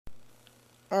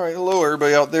Alright, hello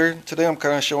everybody out there. Today I'm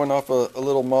kind of showing off a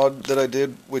little mod that I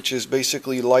did, which is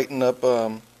basically lighten up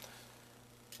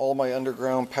all my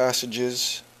underground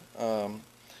passages. I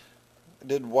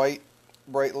did white,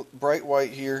 bright white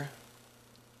here,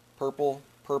 purple,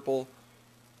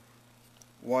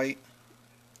 white,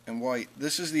 and white.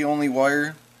 This is the only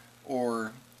wire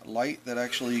or light that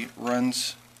actually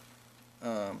runs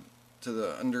to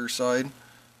the underside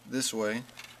this way,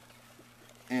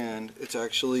 and it's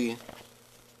actually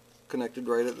connected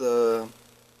right at the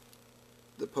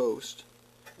post,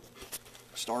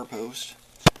 star post.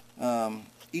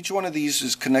 Each one of these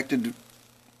is connected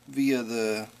via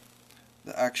an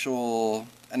actual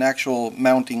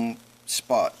mounting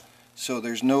spot, so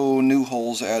there's no new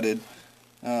holes added.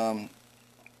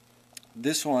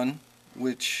 This one,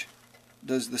 which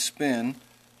does the spin,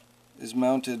 is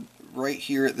mounted right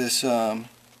here at this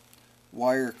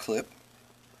wire clip.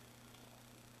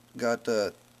 Got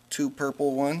two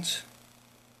purple ones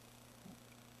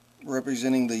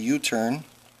representing the U-turn,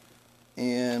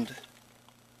 and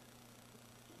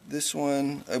this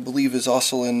one I believe is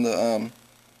also in the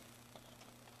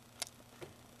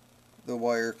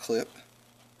wire clip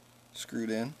screwed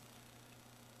in.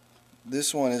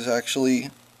 This one is actually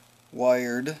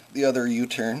wired, the other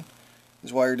U-turn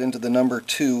is wired into the number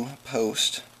 2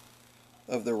 post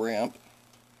of the ramp,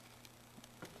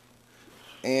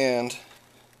 and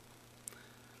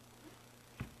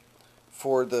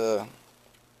for the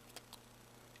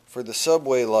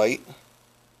subway light,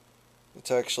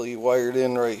 it's actually wired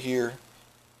in right here,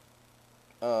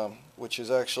 which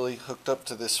is actually hooked up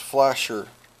to this flasher.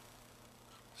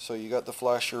 So you got the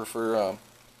flasher for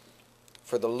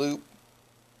the loop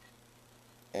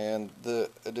and the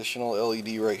additional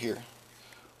LED right here.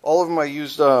 All of them I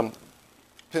used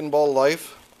pinball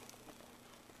life.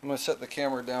 I'm going to set the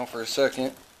camera down for a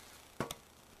second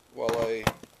while I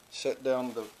set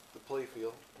down the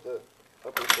playfield, the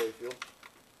upper playfield.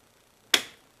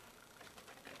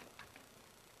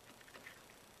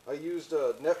 I used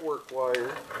a network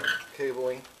wire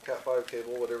cabling, Cat5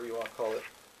 cable, whatever you want to call it.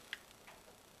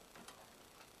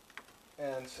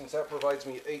 And since that provides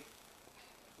me 8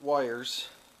 wires,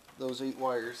 those 8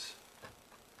 wires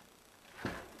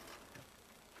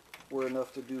were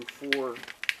enough to do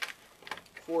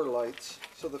four lights.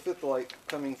 So the 5th light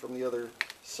coming from the other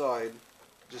side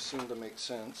just seemed to make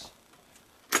sense.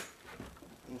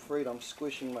 I'm afraid I'm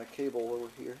squishing my cable over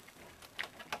here,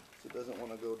 so it doesn't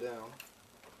want to go down.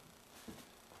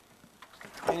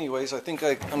 Anyways, I think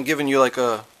I'm giving you like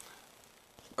a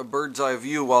bird's eye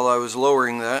view while I was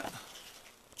lowering that.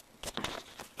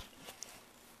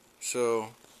 So,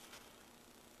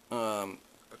 of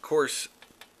course,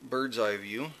 bird's eye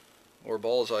view or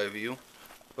ball's eye view,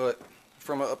 but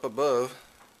from up above,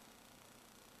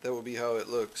 that would be how it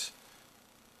looks.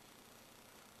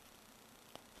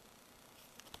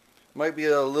 Might be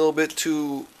a little bit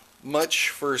too much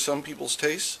for some people's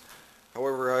taste.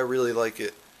 However, I really like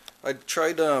it. I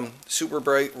tried super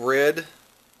bright red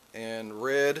and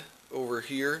red over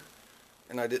here,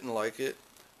 and I didn't like it.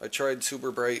 I tried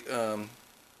super bright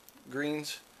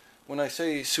greens. When I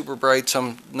say super brights,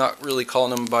 I'm not really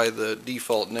calling them by the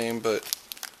default name, but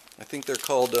I think they're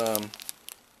called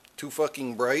Too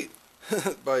Fucking Bright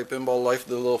by Pinball Life,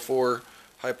 the little 4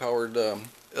 high-powered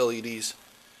LEDs.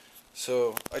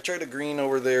 So I tried a green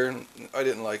over there, and I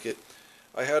didn't like it.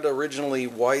 I had originally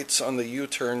whites on the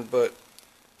U-turn, but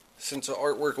since the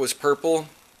artwork was purple,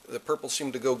 the purple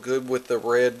seemed to go good with the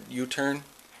red U-turn.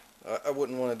 I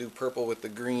wouldn't want to do purple with the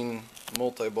green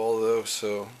multi-ball though,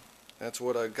 so that's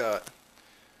what I got.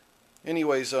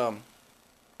 Anyways,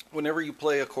 whenever you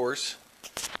play a course,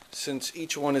 since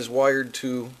each one is wired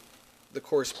to the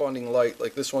corresponding light,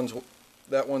 like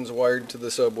that one's wired to the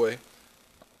subway,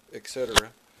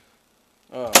 etc.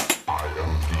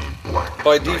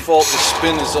 By default, the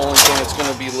spin is the only thing that's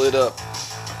going to be lit up.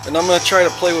 And I'm going to try to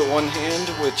play with one hand,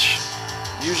 which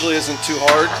usually isn't too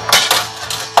hard.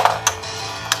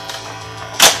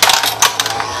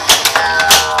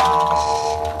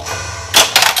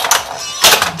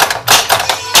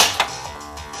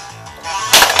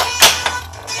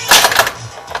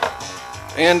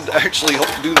 And actually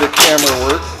do the camera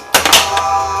work.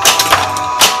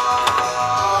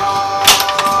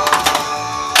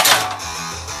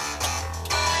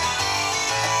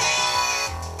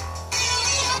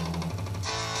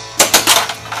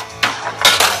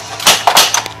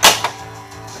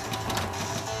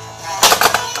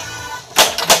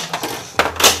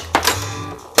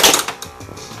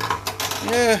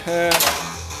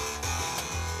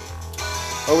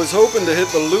 I was hoping to hit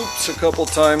the loops a couple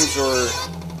times, or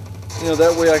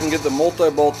that way I can get the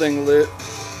multi-ball thing lit.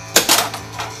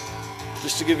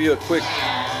 just to give you a quick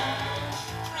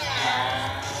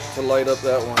to light up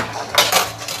that one.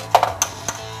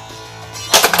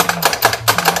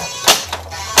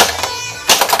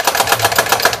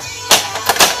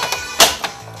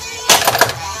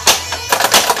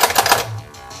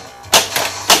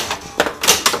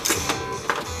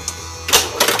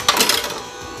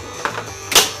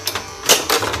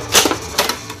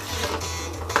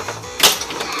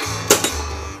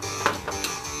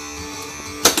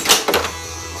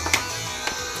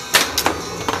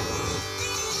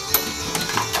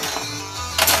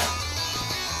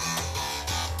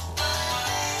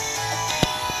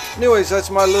 Anyways, that's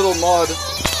my little mod.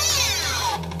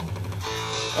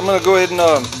 I'm gonna go ahead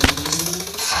and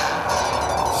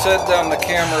set down the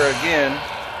camera again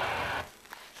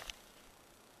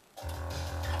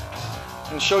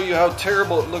and show you how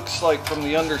terrible it looks like from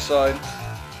the underside.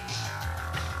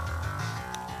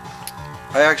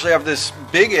 I actually have this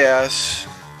big ass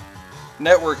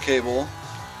network cable,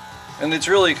 and it's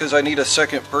really because I need a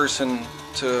second person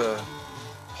to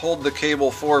hold the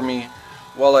cable for me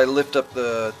while I lift up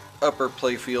the upper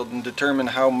playfield and determine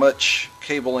how much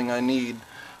cabling I need.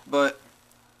 But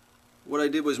what I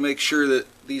did was make sure that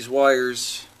these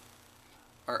wires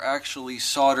are actually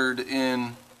soldered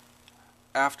in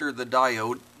after the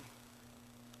diode.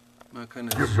 I'm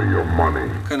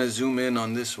gonna kind of zoom in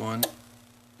on this one.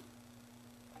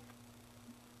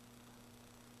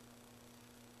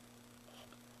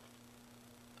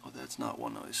 Oh, that's not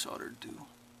one I soldered to.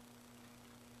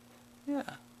 Yeah.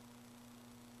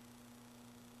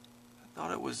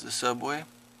 Thought it was the subway.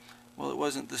 Well, it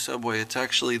wasn't the subway. It's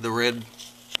actually the red,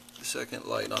 the second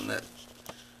light on that.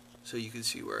 So you can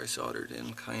see where I soldered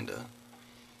in, kinda.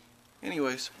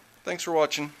 Anyways, thanks for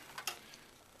watching.